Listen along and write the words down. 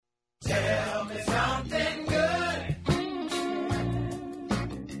me something good.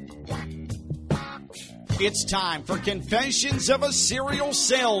 It's time for Confessions of a Serial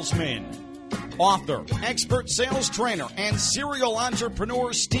Salesman. Author, expert sales trainer, and serial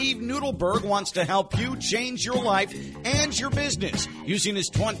entrepreneur Steve Nudelberg wants to help you change your life and your business using his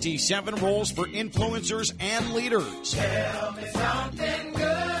 27 rules for influencers and leaders. Tell me something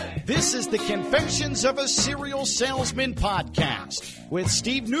good. This is the Confessions of a Serial Salesman podcast. With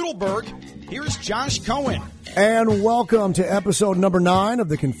Steve Nudelberg, here's Josh Cohen. And welcome to episode number 9 of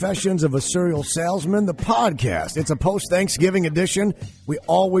the Confessions of a Serial Salesman, the podcast. It's a post-Thanksgiving edition. We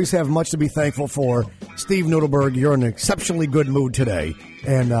always have much to be thankful for. Steve Nudelberg, you're in an exceptionally good mood today,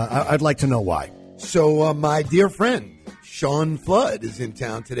 and I'd like to know why. So my dear friend, Sean Flood, is in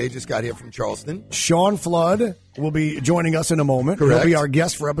town today. Just got here from Charleston. Sean Flood will be joining us in a moment. Correct. He'll be our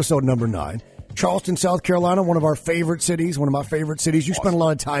guest for episode number 9. Charleston, South Carolina, one of our favorite cities, one of my favorite cities. You spent a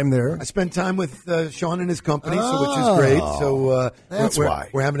lot of time there. I spent time with Sean and his company, which is great. So that's why.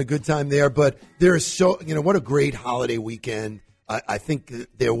 We're having a good time there. But there is what a great holiday weekend. I think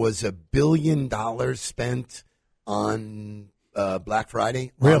there was $1 billion spent on Black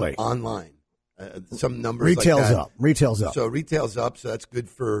Friday. Really? Online. Some numbers Retail's like that. up. Retail's up. So retail's up. So that's good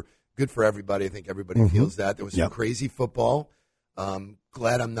for everybody. I think everybody feels that. There was some crazy football.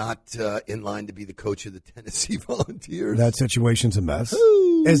 Glad I'm not in line to be the coach of the Tennessee Volunteers. That situation's a mess.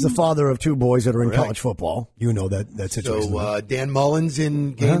 Ooh. As the father of 2 boys that are in college football, you know that situation. So Dan Mullins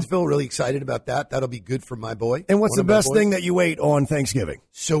in Gainesville, really excited about that. That'll be good for my boy. And what's the best thing that you ate on Thanksgiving?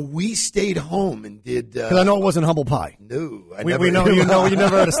 So we stayed home and did. Because I know it wasn't humble pie. No, we know you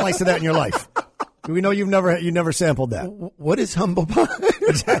never had a slice of that in your life. We know you never sampled that. What is humble pie?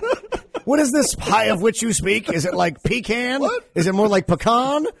 What is this pie of which you speak? Is it like pecan? What? Is it more like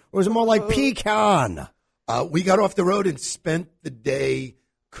pecan? Or is it more like pecan? We got off the road and spent the day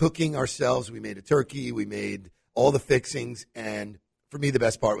cooking ourselves. We made a turkey. We made all the fixings. And for me, the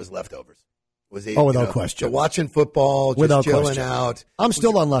best part was leftovers. Without question. So watching football, just chilling out. I'm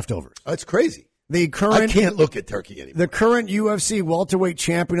still on leftovers. It's crazy. I can't look at turkey anymore. The current UFC welterweight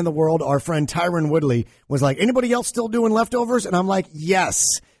champion of the world, our friend Tyron Woodley, was like, anybody else still doing leftovers? And I'm like, yes.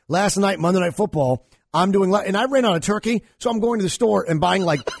 Last night, Monday Night Football, I'm doing, and I ran out of turkey, so I'm going to the store and buying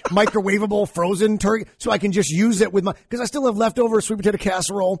like microwavable frozen turkey so I can just use it with because I still have leftover sweet potato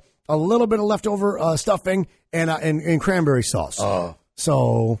casserole, a little bit of leftover stuffing, and cranberry sauce.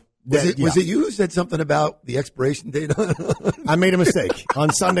 So was it you who said something about the expiration date? I made a mistake.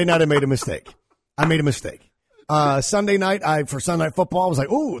 On Sunday night, I made a mistake. Sunday night, for Sunday Night Football, I was like,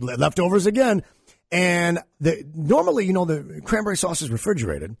 ooh, leftovers again. And normally, the cranberry sauce is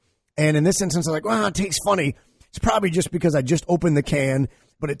refrigerated. And in this instance, I'm like, well, it tastes funny. It's probably just because I just opened the can,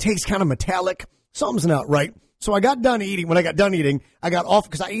 but it tastes kind of metallic. Something's not right. So I got done eating. When I got done eating, I got off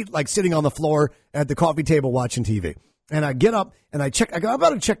because I eat like sitting on the floor at the coffee table watching TV. And I get up and I go, I'm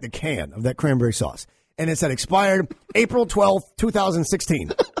about to check the can of that cranberry sauce. And it said expired April 12th,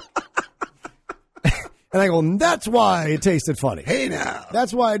 2016. And I go, that's why it tasted funny. Hey, now.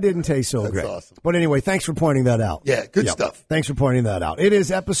 That's why it didn't taste so great. That's awesome. But anyway, thanks for pointing that out. Yeah, good stuff. Thanks for pointing that out. It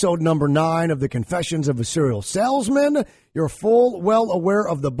is episode number 9 of the Confessions of a Serial Salesman. You're well aware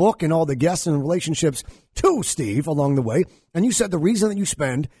of the book and all the guests and relationships to Steve along the way. And you said the reason that you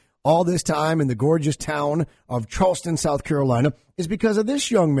spend all this time in the gorgeous town of Charleston, South Carolina, is because of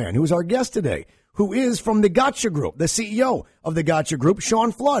this young man who is our guest today, who is from the Gotcha Group, the CEO of the Gotcha Group,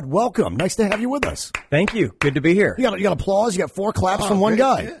 Sean Flood. Welcome. Nice to have you with us. Thank you. Good to be here. You got applause. You got 4 claps from one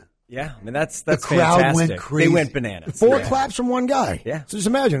guy. Yeah, I mean, that's the crowd fantastic. went crazy. They went bananas. 4 claps from one guy. Yeah. So just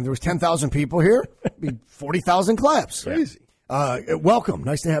imagine if there was 10,000 people here, it'd be 40,000 claps. Crazy. Welcome.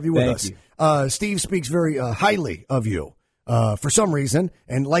 Nice to have you with us. Thank you. Steve speaks very highly of you. For some reason,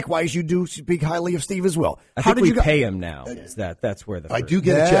 and likewise, you do speak highly of Steve as well. I think we pay him now. That's where the I do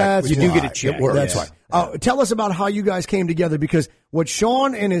get a check. You do get a check. It works. That's right. Tell us about how you guys came together, because what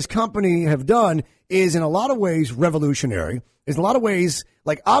Sean and his company have done is in a lot of ways revolutionary. Is in a lot of ways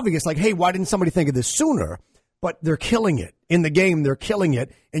like obvious, like, hey, why didn't somebody think of this sooner? But they're killing it in the game. They're killing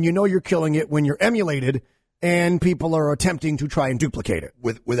it, and you know you're killing it when you're emulated and people are attempting to try and duplicate it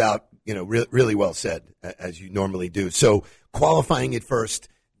without. Really well said, as you normally do. So qualifying it first,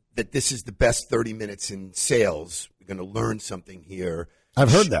 that this is the best 30 minutes in sales. We're going to learn something here.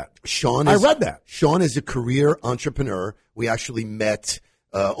 I've heard that. I read that. Sean is a career entrepreneur. We actually met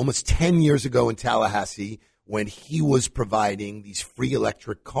almost 10 years ago in Tallahassee when he was providing these free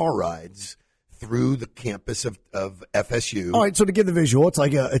electric car rides through the campus of FSU. All right, so to give the visual, it's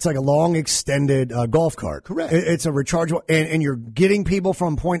like a long extended golf cart. Correct. It's a rechargeable, and you're getting people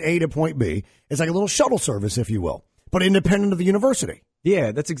from point A to point B. It's like a little shuttle service, if you will, but independent of the university.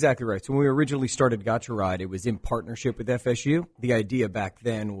 Yeah, that's exactly right. So when we originally started Gotcha Ride, it was in partnership with FSU. The idea back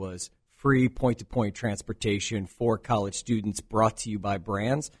then was free point-to-point transportation for college students brought to you by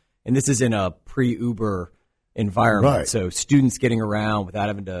brands. And this is in a pre-Uber environment. Right. So students getting around without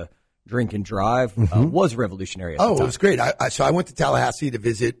having to drink and drive was revolutionary at the time. It was great. So I went to Tallahassee to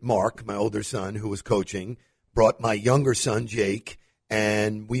visit Mark, my older son, who was coaching, brought my younger son, Jake,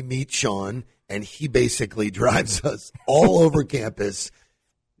 and we meet Sean, and he basically drives us all over campus,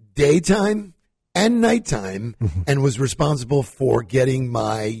 daytime and nighttime, and was responsible for getting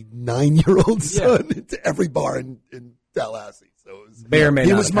my 9-year-old son into every bar in Tallahassee. So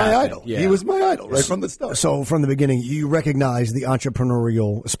he was my idol. Yeah. He was my idol right from the start. So from the beginning, you recognized the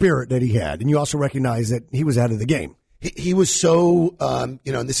entrepreneurial spirit that he had, and you also recognized that he was out of the game. He was so, and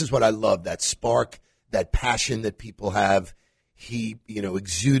this is what I love, that spark, that passion that people have. He,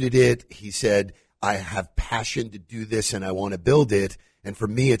 exuded it. He said, I have passion to do this and I want to build it. And for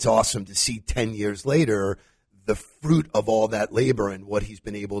me, it's awesome to see 10 years later the fruit of all that labor and what he's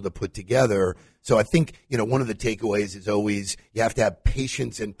been able to put together. So I think, one of the takeaways is always you have to have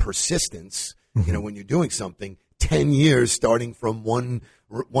patience and persistence, when you're doing something. 10 years starting from one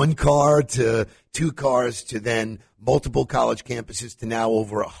car to 2 cars to then multiple college campuses to now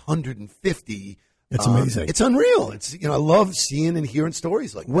over 150. It's amazing. It's unreal. It's I love seeing and hearing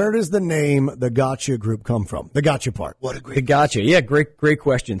stories like that. Where does the name the Gotcha Group come from? The Gotcha part. What a great The Gotcha. Yeah, great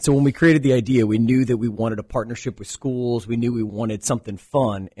question. So when we created the idea, we knew that we wanted a partnership with schools. We knew we wanted something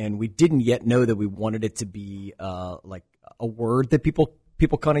fun, and we didn't yet know that we wanted it to be like a word that people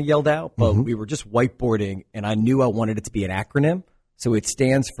kind of yelled out, but we were just whiteboarding, and I knew I wanted it to be an acronym. So it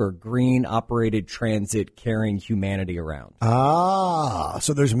stands for Green Operated Transit Carrying Humanity Around.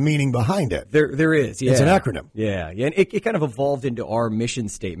 So there's meaning behind it. There is, yeah. It's an acronym. Yeah. And it kind of evolved into our mission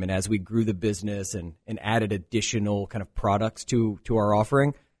statement as we grew the business and added additional kind of products to our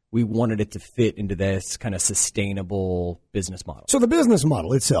offering. We wanted it to fit into this kind of sustainable business model. So the business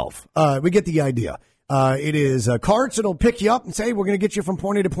model itself, we get the idea. It is carts that'll pick you up and say, we're going to get you from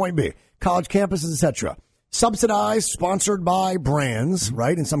point A to point B, college campuses, etc. Subsidized, sponsored by brands,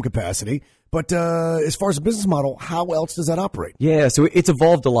 right, in some capacity. But as far as the business model, how else does that operate? Yeah, so it's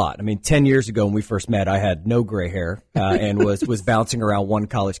evolved a lot. I mean, 10 years ago when we first met, I had no gray hair and was bouncing around one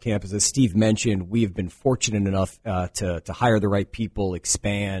college campus. As Steve mentioned, we have been fortunate enough to hire the right people,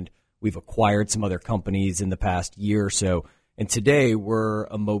 expand. We've acquired some other companies in the past year or so. And today we're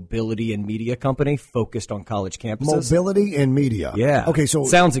a mobility and media company focused on college campuses. Mobility and media. Yeah. Okay, so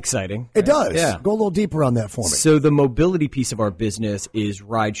sounds exciting. It does. Yeah. Go a little deeper on that for me. So the mobility piece of our business is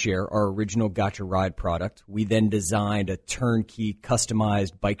rideshare, our original Gotcha Ride product. We then designed a turnkey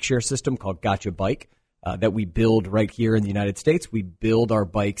customized bike share system called Gotcha Bike that we build right here in the United States. We build our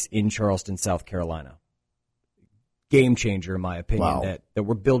bikes in Charleston, South Carolina. Game changer, in my opinion, Wow. that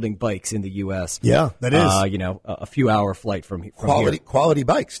we're building bikes in the U.S. Yeah, that is. A few hour flight from here. quality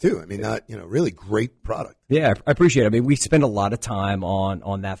bikes too. I mean, really great product. Yeah, I appreciate it. I mean, we spend a lot of time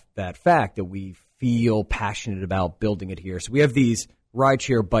on that fact that we feel passionate about building it here. So we have these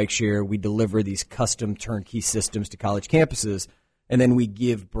rideshare, bike share. We deliver these custom turnkey systems to college campuses, and then we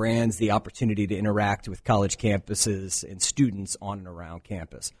give brands the opportunity to interact with college campuses and students on and around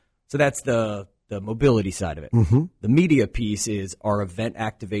campus. So that's the mobility side of it. The media piece is our event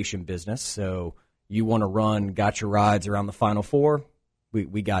activation business. So you want to run Gotcha Rides around the Final Four,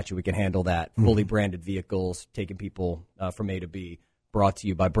 we got you. We can handle that. Fully branded vehicles, taking people from A to B, brought to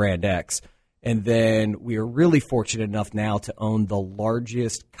you by Brand X. And then we are really fortunate enough now to own the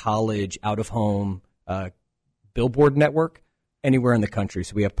largest college out-of-home billboard network anywhere in the country.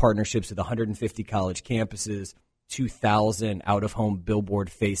 So we have partnerships with 150 college campuses, 2,000 out-of-home billboard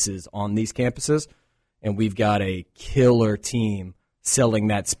faces on these campuses, and we've got a killer team selling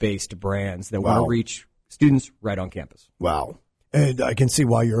that space to brands that want to reach students right on campus. Wow. And I can see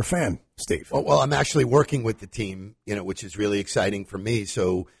why you're a fan, Steve. Well, I'm actually working with the team, which is really exciting for me.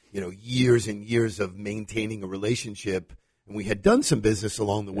 So, years and years of maintaining a relationship. And we had done some business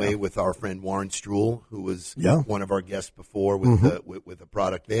along the way with our friend Warren Struhl, who was one of our guests before with a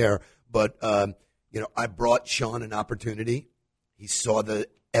product there. But, I brought Sean an opportunity. He saw the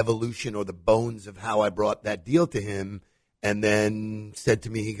evolution or the bones of how I brought that deal to him, and then said to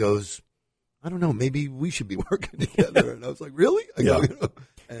me, he goes, I don't know, maybe we should be working together. And I was like, really?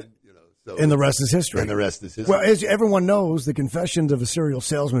 And the rest is history. And the rest is history. Well, as everyone knows, the Confessions of a Serial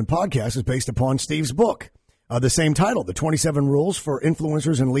Salesman podcast is based upon Steve's book. The same title, The 27 Rules for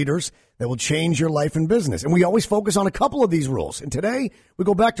Influencers and Leaders That Will Change Your Life and Business. And we always focus on a couple of these rules. And today, we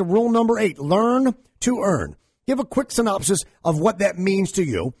go back to rule number 8, learn to earn. Give a quick synopsis of what that means to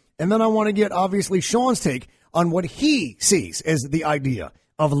you. And then I want to get, obviously, Sean's take on what he sees as the idea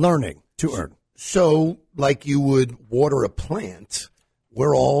of learning to earn. So, like you would water a plant,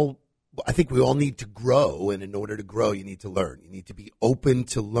 I think we all need to grow. And in order to grow, you need to learn. You need to be open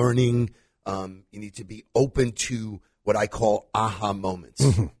to learning. You need to be open to what I call aha moments.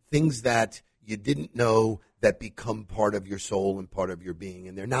 Things that you didn't know that become part of your soul and part of your being.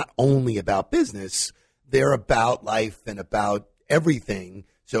 And they're not only about business, they're about life and about everything.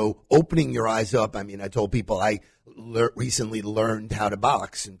 So opening your eyes up. I mean, I told people I recently learned how to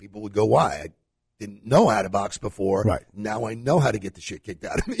box, and people would go, why? I didn't know how to box before. Right. Now I know how to get the shit kicked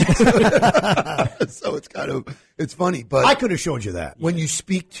out of me. So it's funny. But I could have showed you that. When you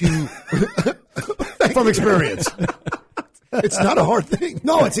speak to... From experience. It's not a hard thing.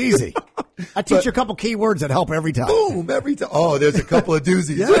 No, it's easy. I teach you a couple key words that help every time. Boom, every time. Oh, there's a couple of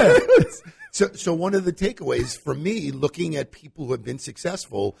doozies. Yeah. So one of the takeaways for me, looking at people who have been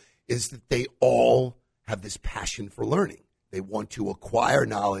successful, is that they all have this passion for learning. They want to acquire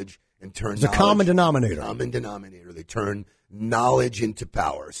knowledge and turn It's a common denominator. They turn knowledge into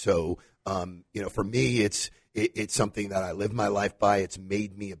power. So, for me, it's something that I live my life by. It's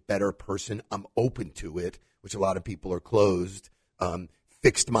made me a better person. I'm open to it, which a lot of people are closed.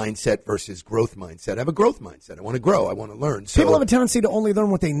 Fixed mindset versus growth mindset. I have a growth mindset. I want to grow. I want to learn. So, people have a tendency to only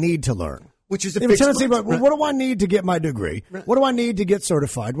learn what they need to learn. Which is a they have a fixed tendency mindset. about, well, what do I need to get my degree? Right. What do I need to get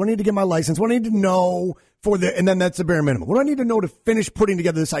certified? What do I need to get my license? What do I need to know and then that's the bare minimum. What do I need to know to finish putting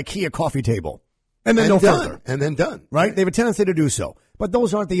together this IKEA coffee table? And then further. And then done. Right? They have a tendency to do so. But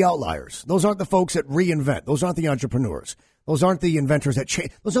those aren't the outliers. Those aren't the folks that reinvent. Those aren't the entrepreneurs. Those aren't the inventors that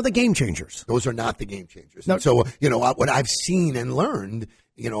change. Those are the game changers. Those are not the game changers. No. And so, what I've seen and learned,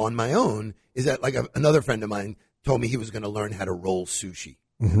 on my own is that, like, another friend of mine told me he was going to learn how to roll sushi.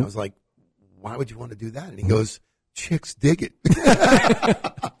 Mm-hmm. And I was like, why would you want to do that? And he goes, chicks dig it.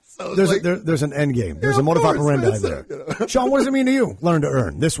 So there's an end game. There's a modus operandi there. Sean, what does it mean to you? Learn to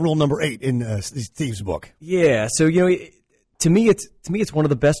earn. This rule number 8 in Steve's book. Yeah. So, to me, it's one of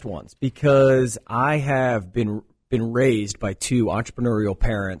the best ones because I have been raised by 2 entrepreneurial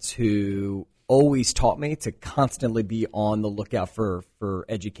parents who always taught me to constantly be on the lookout for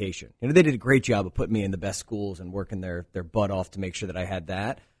education. They did a great job of putting me in the best schools and working their butt off to make sure that I had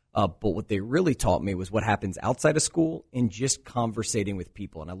that. But what they really taught me was what happens outside of school and just conversating with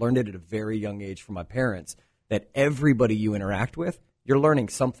people. And I learned it at a very young age from my parents that everybody you interact with, you're learning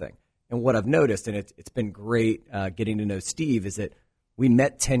something. And what I've noticed, and it's been great getting to know Steve, is that we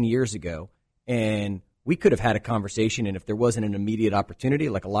met 10 years ago and we could have had a conversation. And if there wasn't an immediate opportunity,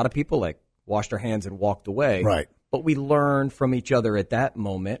 like a lot of people, washed our hands and walked away. Right. But we learned from each other at that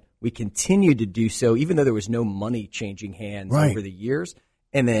moment. We continued to do so, even though there was no money changing hands over the years.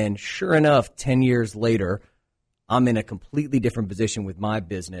 And then, sure enough, 10 years later, I'm in a completely different position with my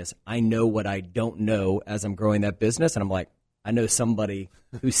business. I know what I don't know as I'm growing that business. And I'm like, I know somebody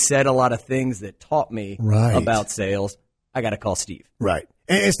who said a lot of things that taught me about sales. I got to call Steve. Right.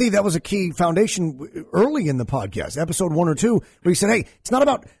 And Steve, that was a key foundation early in the podcast, episode 1 or 2, where you said, hey, it's not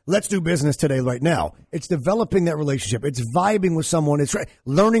about let's do business today right now. It's developing that relationship. It's vibing with someone. It's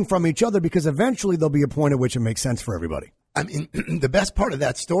learning from each other because eventually there'll be a point at which it makes sense for everybody. I mean, the best part of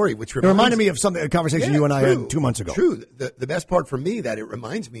that story, which it reminded me of a conversation you and I had 2 months ago. True. The best part for me that it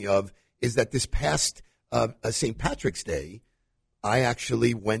reminds me of is that this past St. Patrick's Day, I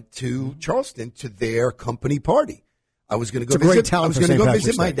actually went to Charleston to their company party. I was going to go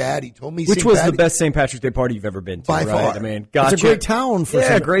visit my dad. He told me which was the best St. Patrick's Day party you've ever been to, by far. I mean, gotcha. It's a great town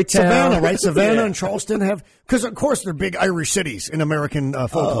for great town. Savannah, right? Savannah and Charleston have because of course they're big Irish cities in American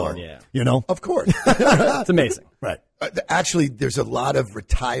folklore. Of course, it's amazing, right? Actually, there's a lot of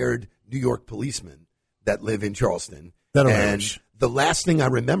retired New York policemen that live in Charleston. That are and Irish. The last thing I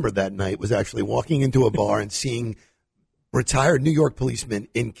remember that night was actually walking into a bar and seeing retired New York policemen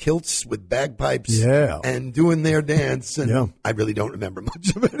in kilts with bagpipes and doing their dance. And I really don't remember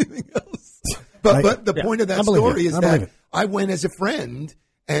much of anything else. But the point of that story is that I went as a friend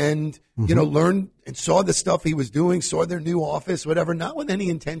and, learned and saw the stuff he was doing, saw their new office, whatever, not with any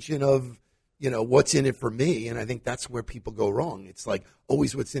intention of, what's in it for me. And I think that's where people go wrong. It's like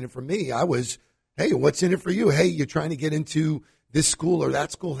always what's in it for me. I was, hey, what's in it for you? Hey, you're trying to get into this school or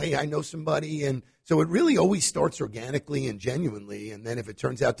that school. Hey, I know somebody. And so it really always starts organically and genuinely. And then if it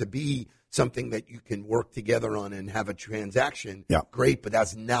turns out to be something that you can work together on and have a transaction, great, but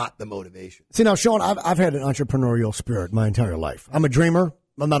that's not the motivation. See, now, Sean, I've had an entrepreneurial spirit my entire life. I'm a dreamer.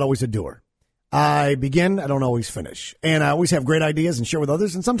 I'm not always a doer. I begin, I don't always finish. And I always have great ideas and share with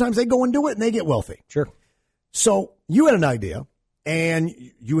others. And sometimes they go and do it and they get wealthy. Sure. So you had an idea And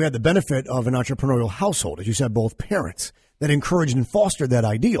you had the benefit of an entrepreneurial household, as you said, both parents that encouraged and fostered that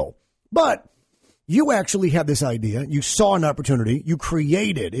ideal. But you actually had this idea. You saw an opportunity. You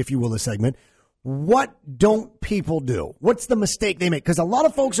created, if you will, a segment. What don't people do? What's the mistake they make? Because a lot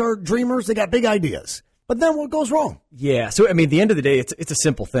of folks are dreamers. They got big ideas. But then what goes wrong? Yeah. So, I mean, at the end of the day, it's a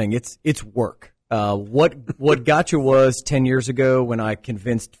simple thing. It's work. What Gotcha was 10 years ago when I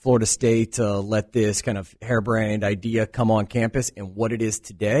convinced Florida State to let this kind of harebrained idea come on campus, and what it is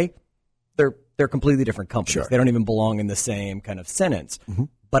today, they're completely different companies. Sure. They don't even belong in the same kind of sentence. Mm-hmm.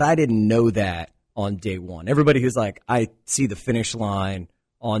 But I didn't know that on day one. Everybody who's like, I see the finish line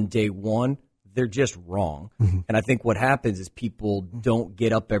on day one, they're just wrong. Mm-hmm. And I think what happens is people don't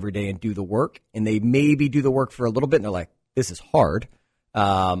get up every day and do the work, and they maybe do the work for a little bit, and they're like, this is hard.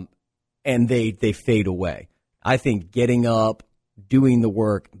 And they fade away. I think getting up, doing the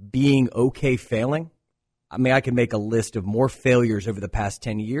work, being okay failing. I mean, I can make a list of more failures over the past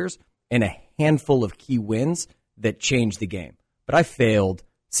 10 years and a handful of key wins that changed the game. But I failed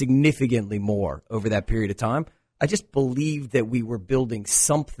significantly more over that period of time. I just believed that we were building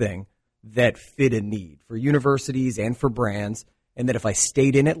something that fit a need for universities and for brands, and that if I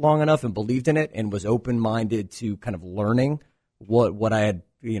stayed in it long enough and believed in it and was open-minded to kind of learning what I had,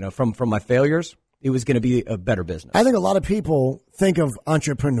 from my failures, it was going to be a better business. I think a lot of people think of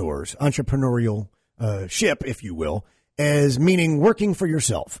entrepreneurial ship, if you will, as meaning working for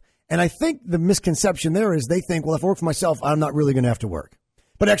yourself. And I think the misconception there is they think, well, if I work for myself, I'm not really going to have to work.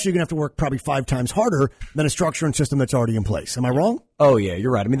 But actually, you're going to have to work probably 5 times harder than a structure and system that's already in place. Am I wrong? Oh, yeah,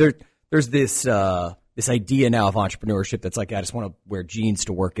 you're right. I mean, there's this idea now of entrepreneurship that's like, I just want to wear jeans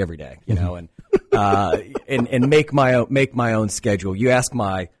to work every day, and make my own schedule. You ask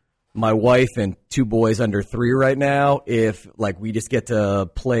my wife and 2 boys under 3 right now if like we just get to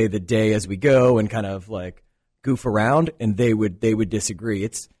play the day as we go and kind of like goof around, and they would disagree.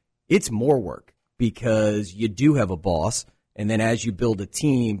 It's more work because you do have a boss, and then as you build a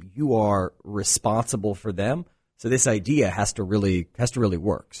team, you are responsible for them. So this idea has to really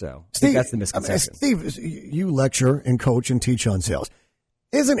work. So I think that's the misconception. Steve, you lecture and coach and teach on sales.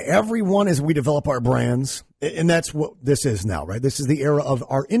 Isn't everyone, as we develop our brands, and that's what this is now, right? This is the era of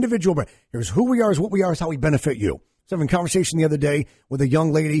our individual brand. Here's who we are, is what we are, is how we benefit you. I was having a conversation the other day with a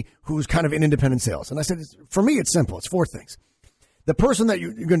young lady who's kind of in independent sales. And I said, for me, it's simple. It's 4 things. The person that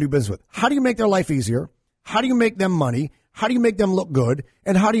you're going to do business with, how do you make their life easier? How do you make them money? How do you make them look good?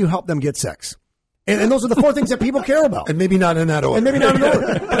 And how do you help them get sex? And those are the 4 things that people care about. And maybe not in that order.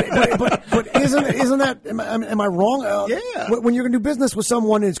 But isn't that, am I wrong? Yeah. When you're going to do business with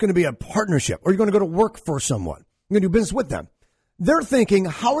someone, it's going to be a partnership, or you're going to go to work for someone. You're going to do business with them. They're thinking,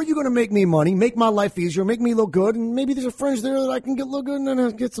 how are you going to make me money, make my life easier, make me look good, and maybe there's a fringe there that I can look good and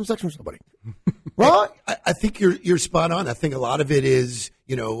then get some sex from somebody. Right? I think you're spot on. I think a lot of it is,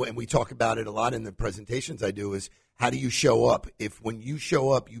 and we talk about it a lot in the presentations I do, is how do you show up? If when you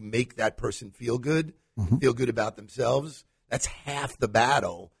show up, you make that person feel good, feel good about themselves, that's half the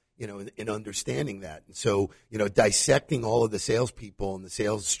battle, in understanding that. And so, dissecting all of the salespeople and the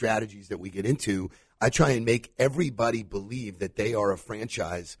sales strategies that we get into, I try and make everybody believe that they are a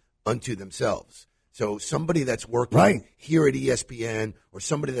franchise unto themselves. So somebody that's working here at ESPN or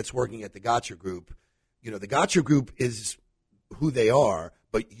somebody that's working at the Gotcha Group, the Gotcha Group is who they are,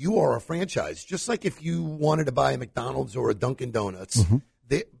 but you are a franchise. Just like if you wanted to buy a McDonald's or a Dunkin' Donuts,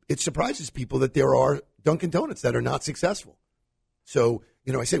 it surprises people that there are Dunkin' Donuts that are not successful. So,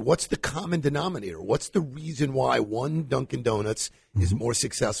 I say, what's the common denominator? What's the reason why one Dunkin' Donuts is more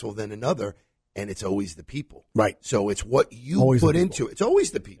successful than another? And it's always the people. Right. So it's what you put into it. It's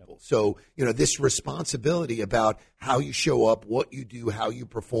always the people. So, this responsibility about how you show up, what you do, how you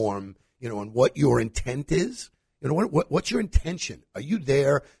perform, and what your intent is. What's your intention? Are you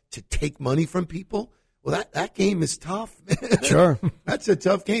there to take money from people? Well, that game is tough. Sure. That's a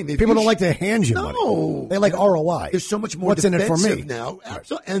tough game. People don't like to hand you money. No. They like ROI. There's so much more What's in it for me? Now.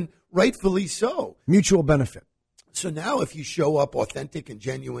 Absolutely. And rightfully so. Mutual benefit. So now if you show up authentic and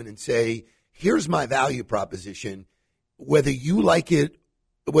genuine and say, here's my value proposition, whether you like it,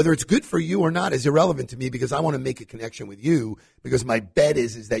 whether it's good for you or not is irrelevant to me, because I want to make a connection with you, because my bet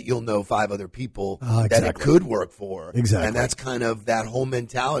is that you'll know 5 other people that it could work for. Exactly. And that's kind of that whole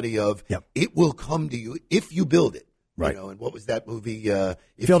mentality of it will come to you if you build it. Right. And what was that movie?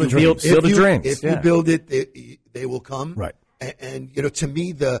 Field of Dreams. If you build it, they will come. Right. And to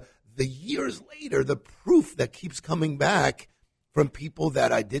me, the years later, the proof that keeps coming back from people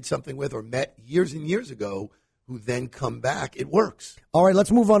that I did something with or met years and years ago who then come back, it works. All right,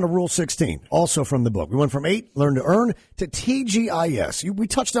 let's move on to Rule 16, also from the book. We went from 8, Learn to Earn, to TGIS. We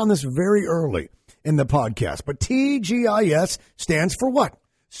touched on this very early. in the podcast. But TGIS stands for what?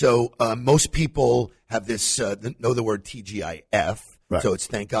 So most people have this, know the word TGIF. Right. So it's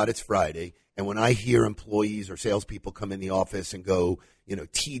thank God it's Friday. And when I hear employees or salespeople come in the office and go,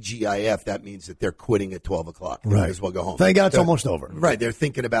 TGIF, that means that they're quitting at 12 o'clock. They might as well go home. Thank God it's almost over. Right. They're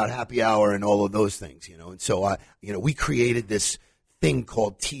thinking about happy hour and all of those things, And so, we created this thing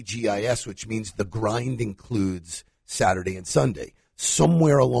called TGIS, which means the grind includes Saturday and Sunday.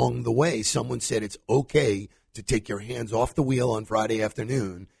 Somewhere along the way, someone said it's okay to take your hands off the wheel on Friday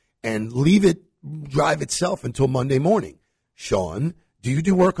afternoon and leave it drive itself until Monday morning. Sean, do you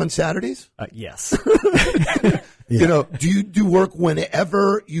do work on Saturdays? Yes. Yeah. Do you do work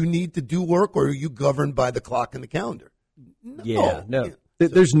whenever you need to do work, or are you governed by the clock and the calendar? No.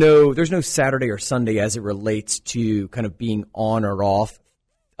 There's no Saturday or Sunday as it relates to kind of being on or off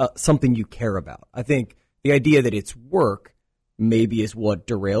something you care about. I think the idea that it's work maybe is what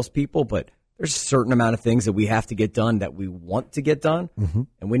derails people, but there's a certain amount of things that we have to get done that we want to get done,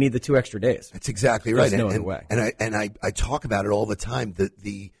 and we need the 2 extra days. That's exactly right. There's no other way. And I talk about it all the time,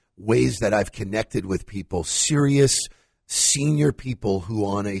 the ways that I've connected with people, serious senior people who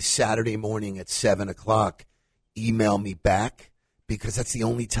on a Saturday morning at 7 o'clock email me back because that's the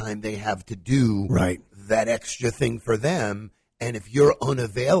only time they have to do that extra thing for them. And if you're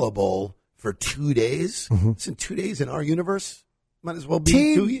unavailable for 2 days, listen, 2 days in our universe might as well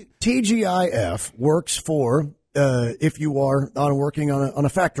be TGIF works for if you are working on a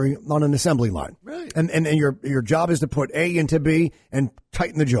factory on an assembly line, right? And your job is to put A into B and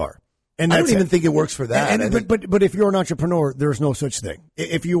tighten the jar. And I don't even think it works for that. But if you're an entrepreneur, there's no such thing.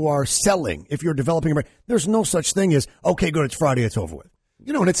 If you are selling, if you're developing, there's no such thing as okay, good, it's Friday, it's over with.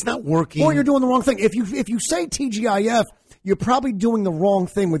 And it's not working. Or you're doing the wrong thing. If you say TGIF, you're probably doing the wrong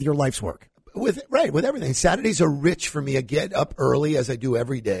thing with your life's work. With everything. Saturdays are rich for me. I get up early as I do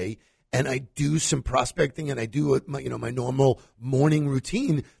every day, and I do some prospecting, and I do my normal morning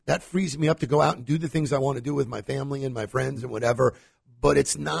routine. That frees me up to go out and do the things I want to do with my family and my friends and whatever. But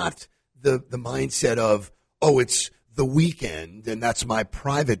it's not the mindset of, it's the weekend and that's my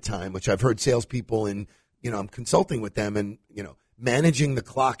private time, which I've heard salespeople and I'm consulting with them, and managing the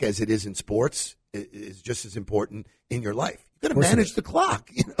clock as it is in sports is just as important in your life. You got to manage the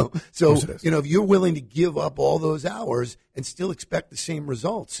clock, So, if you're willing to give up all those hours and still expect the same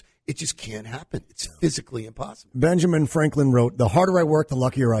results, it just can't happen. It's physically impossible. Benjamin Franklin wrote, "The harder I work, the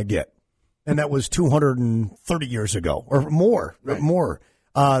luckier I get." And that was 230 years ago or more. Right. More.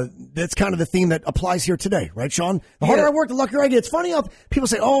 That's kind of the theme that applies here today, right, Sean? The harder I work, the luckier I get. It's funny how people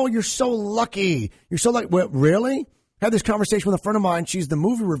say, "Oh, you're so lucky. You're so lucky." Well, really? I had this conversation with a friend of mine. She's the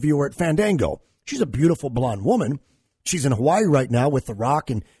movie reviewer at Fandango. She's a beautiful blonde woman. She's in Hawaii right now with The Rock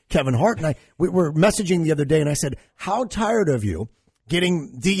and Kevin Hart. And we were messaging the other day, and I said, how tired of you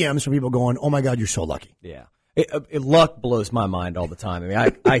getting DMs from people going, oh, my God, you're so lucky. Yeah. Luck blows my mind all the time. I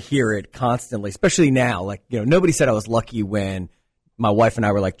mean, I hear it constantly, especially now. Like, nobody said I was lucky when my wife and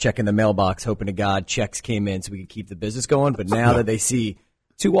I were, checking the mailbox, hoping to God checks came in so we could keep the business going. But now that they see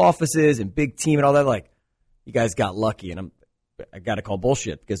 2 offices and big team and all that, you guys got lucky. And I got to call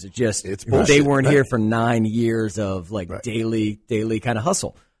bullshit because it's bullshit. They weren't here for 9 years of daily kind of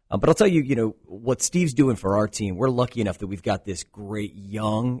hustle. But I'll tell you, what Steve's doing for our team, we're lucky enough that we've got this great,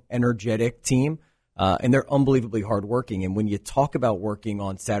 young, energetic team, and they're unbelievably hardworking. And when you talk about working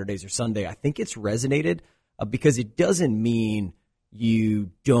on Saturdays or Sunday, I think it's resonated because it doesn't mean you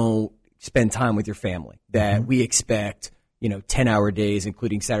don't spend time with your family, that we expect, 10-hour days,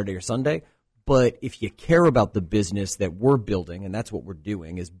 including Saturday or Sunday. But if you care about the business that we're building, and that's what we're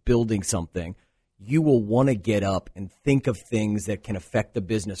doing, is building something, you will want to get up and think of things that can affect the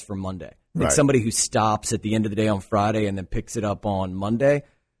business for Monday. Like somebody who stops at the end of the day on Friday and then picks it up on Monday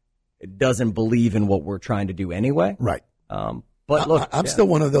doesn't believe in what we're trying to do anyway. Right. But look, I'm still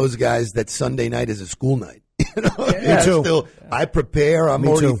one of those guys that Sunday night is a school night. Me too. I prepare. I'm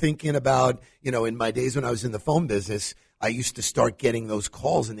already thinking about, in my days when I was in the phone business, I used to start getting those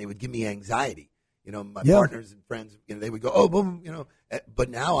calls and they would give me anxiety. My partners and friends, they would go, oh, boom, but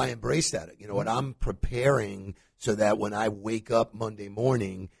now I embrace that. What I'm preparing so that when I wake up Monday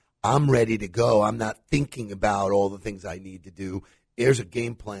morning, I'm ready to go. I'm not thinking about all the things I need to do. There's a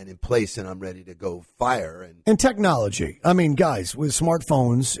game plan in place and I'm ready to go fire. And technology. I mean, guys, with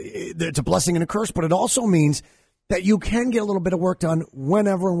smartphones, it's a blessing and a curse, but it also means that you can get a little bit of work done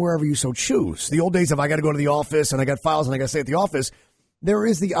whenever and wherever you so choose. The old days of I got to go to the office and I got files and I got to stay at the office. There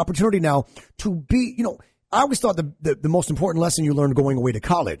is the opportunity now to be, I always thought the most important lesson you learned going away to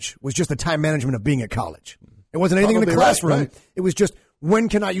college was just the time management of being at college. It wasn't anything in the Probably right, classroom. right. It was just, when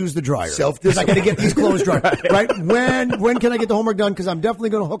can I use the dryer? Because I Self-discipline. got to get these clothes dried. Right? When can I get the homework done? Because I'm definitely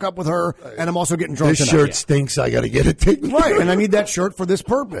going to hook up with her, and I'm also getting drunk This tonight. shirt stinks. I got to get it taken Right, care of. and I need that shirt for this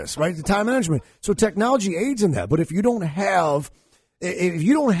purpose, right? The time management. So technology aids in that. But if you don't have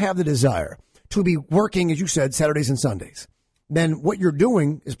the desire to be working, as you said, Saturdays and Sundays, then what you're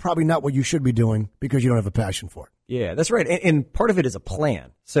doing is probably not what you should be doing because you don't have a passion for it. Yeah, that's right. And part of it is a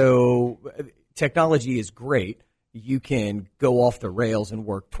plan. So technology is great. You can go off the rails and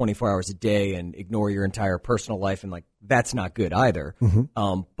work 24 hours a day and ignore your entire personal life. And that's not good either.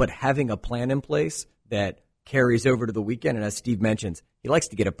 But having a plan in place that carries over to the weekend. And as Steve mentions, he likes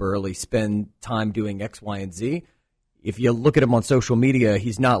to get up early, spend time doing X, Y, and Z. If you look at him on social media,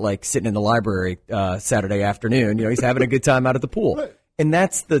 he's not like sitting in the library Saturday afternoon. He's having a good time out at the pool. Right. And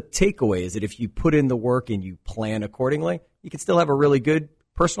that's the takeaway, is that if you put in the work and you plan accordingly, you can still have a really good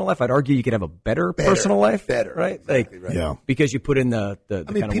personal life. I'd argue you could have a better personal life. Better. Right? Exactly right. Yeah. Because you put in the kind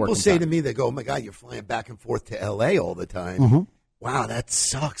of work. People say to me, they go, "Oh my God, you're flying back and forth to L.A. all the time. Wow, that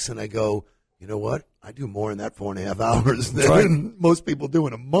sucks." And I go, you know what? I do more in that 4.5 hours than most people do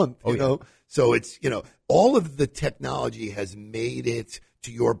in a month. You know, so it's all of the technology has made it,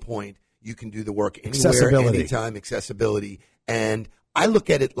 to your point, you can do the work anywhere, anytime, accessibility. And I look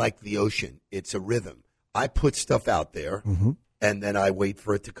at it like the ocean. It's a rhythm. I put stuff out there, and then I wait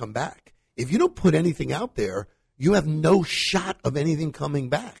for it to come back. If you don't put anything out there, you have no shot of anything coming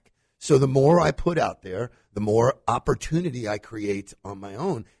back. So the more I put out there, the more opportunity I create on my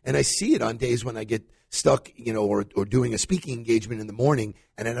own. And I see it on days when I get stuck, or doing a speaking engagement in the morning,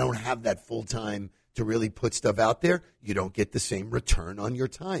 and I don't have that full time to really put stuff out there. You don't get the same return on your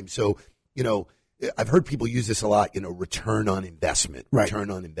time. So, I've heard people use this a lot, return on investment, return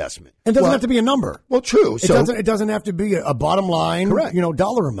on investment. It doesn't have to be a number. Well, true. It doesn't have to be a bottom line, correct.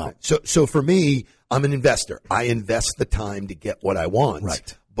 Dollar amount. So for me, I'm an investor. I invest the time to get what I want.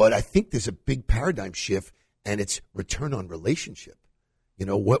 Right. But I think there's a big paradigm shift, and it's return on relationship.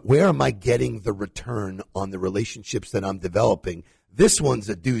 Where am I getting the return on the relationships that I'm developing? This one's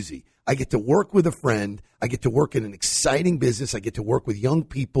a doozy. I get to work with a friend. I get to work in an exciting business. I get to work with young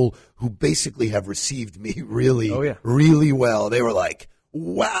people who basically have received me really, really well. They were like,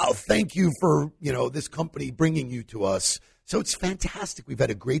 wow, thank you for, this company bringing you to us. So it's fantastic. We've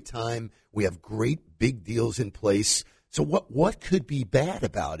had a great time. We have great big deals in place. So what could be bad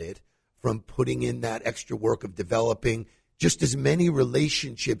about it from putting in that extra work of developing just as many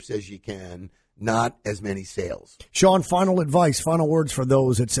relationships as you can, not as many sales? Sean, final advice, final words for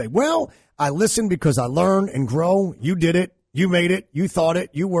those that say, well, I listen because I learn and grow. You did it. You made it. You thought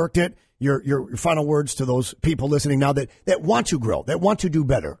it. You worked it. Your final words to those people listening now that want to grow, that want to do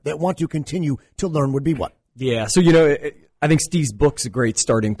better, that want to continue to learn would be what? Yeah. So, I think Steve's book's a great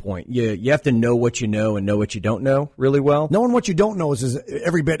starting point. You have to know what you know and know what you don't know really well. Knowing what you don't know is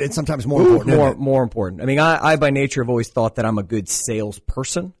every bit and sometimes more important. More important. I mean, I by nature have always thought that I'm a good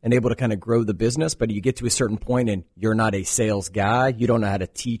salesperson and able to kind of grow the business, but you get to a certain point and you're not a sales guy. You don't know how to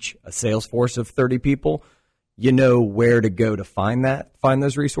teach a sales force of 30 people. You know where to go to find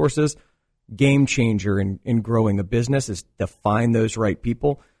those resources. Game changer in growing a business is to find those right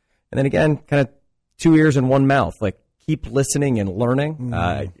people. And then again, kind of 2 ears and 1 mouth, keep listening and learning.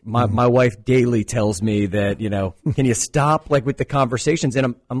 My wife daily tells me that, can you stop with the conversations?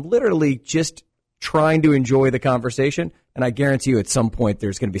 And I'm literally just trying to enjoy the conversation. And I guarantee you at some point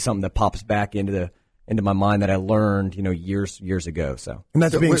there's going to be something that pops back into my mind that I learned, years ago. So, and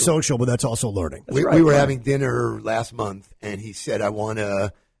that's being social, but that's also learning. We were having dinner last month, and he said, I want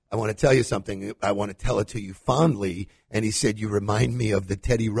to tell you something. I want to tell it to you fondly. And he said, you remind me of the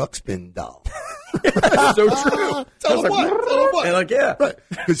Teddy Ruxpin doll. That's so true. Tell him what? And yeah. Right.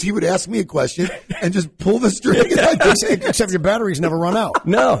 Because he would ask me a question and just pull the string. Except your batteries never run out.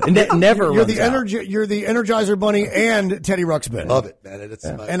 No, never You're runs the out. You're the Energizer Bunny and Teddy Ruxpin. Love it, man.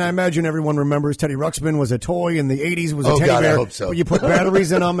 And I imagine everyone remembers Teddy Ruxpin was a toy in the 80s, was a teddy God, bear. I hope so. But you put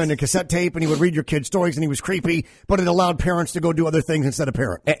batteries in them and a cassette tape, and he would read your kids' stories, and he was creepy, but it allowed parents to go do other things instead of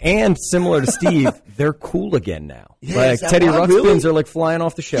parent. And similar to Steve, they're cool again now. Yeah, Teddy Ruxpins are flying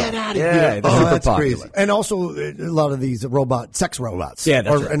off the shelf. Get out of here. They're super That's popular. crazy. And also a lot of these sex robots. Yeah,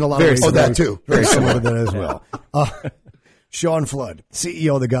 that's right. And a lot Very of similar. that too. Very similar to that as well. Sean Flood,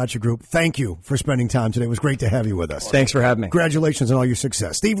 CEO of the Gotcha Group, thank you for spending time today. It was great to have you with us. Thanks for having me. Congratulations on all your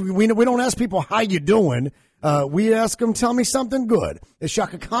success. Steve, we don't ask people how you doing. We ask them, tell me something good. It's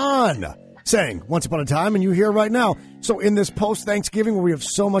Shaka Khan saying, once upon a time, and you here right now. So in this post-Thanksgiving where we have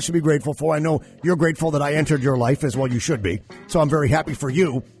so much to be grateful for, I know you're grateful that I entered your life as well you should be. So I'm very happy for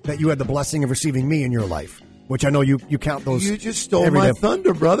you that you had the blessing of receiving me in your life. which I know you count those. You just stole every my day.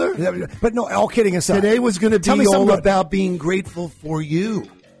 thunder, brother. But no, all kidding aside. Today was going to Tell me be something all good. about being grateful for you.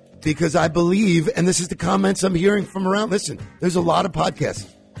 Because I believe, and this is the comments I'm hearing from around, listen, there's a lot of podcasts.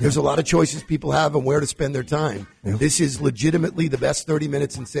 There's a lot of choices people have on where to spend their time. Yeah. This is legitimately the best 30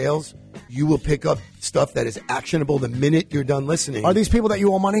 minutes in sales. You will pick up stuff that is actionable the minute you're done listening. Are these people that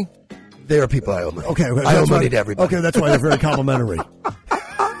you owe money? They are people I owe money. Okay. I owe that's money why- to everybody. Okay, that's why they're very complimentary.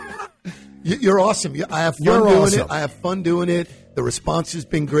 You're awesome. I have fun You're doing awesome. it. I have fun doing it. The response has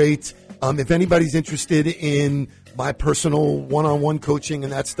been great. If anybody's interested in my personal one-on-one coaching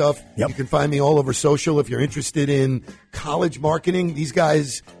and that stuff, Yep. you can find me all over social. If you're interested in college marketing, these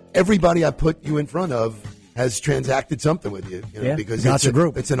guys, everybody I put you in front of has transacted something with you, Yeah. because Gotcha it's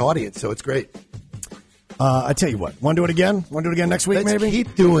group. It's an audience, so it's great. I tell you what. Want to do it again? Want to do it again next week, Let's maybe?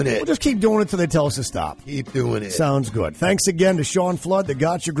 keep doing it. We'll just keep doing it until they tell us to stop. Keep doing it. Sounds good. Thanks again to Sean Flood, the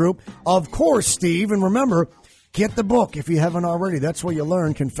Gotcha Group. Of course, Steve. And remember, get the book if you haven't already. That's where you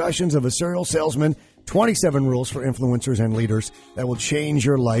learn Confessions of a Serial Salesman, 27 rules for influencers and leaders that will change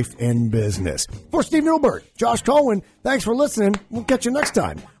your life and business. For Steve Newberg, Josh Cohen, thanks for listening. We'll catch you next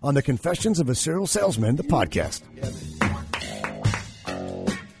time on the Confessions of a Serial Salesman, the podcast.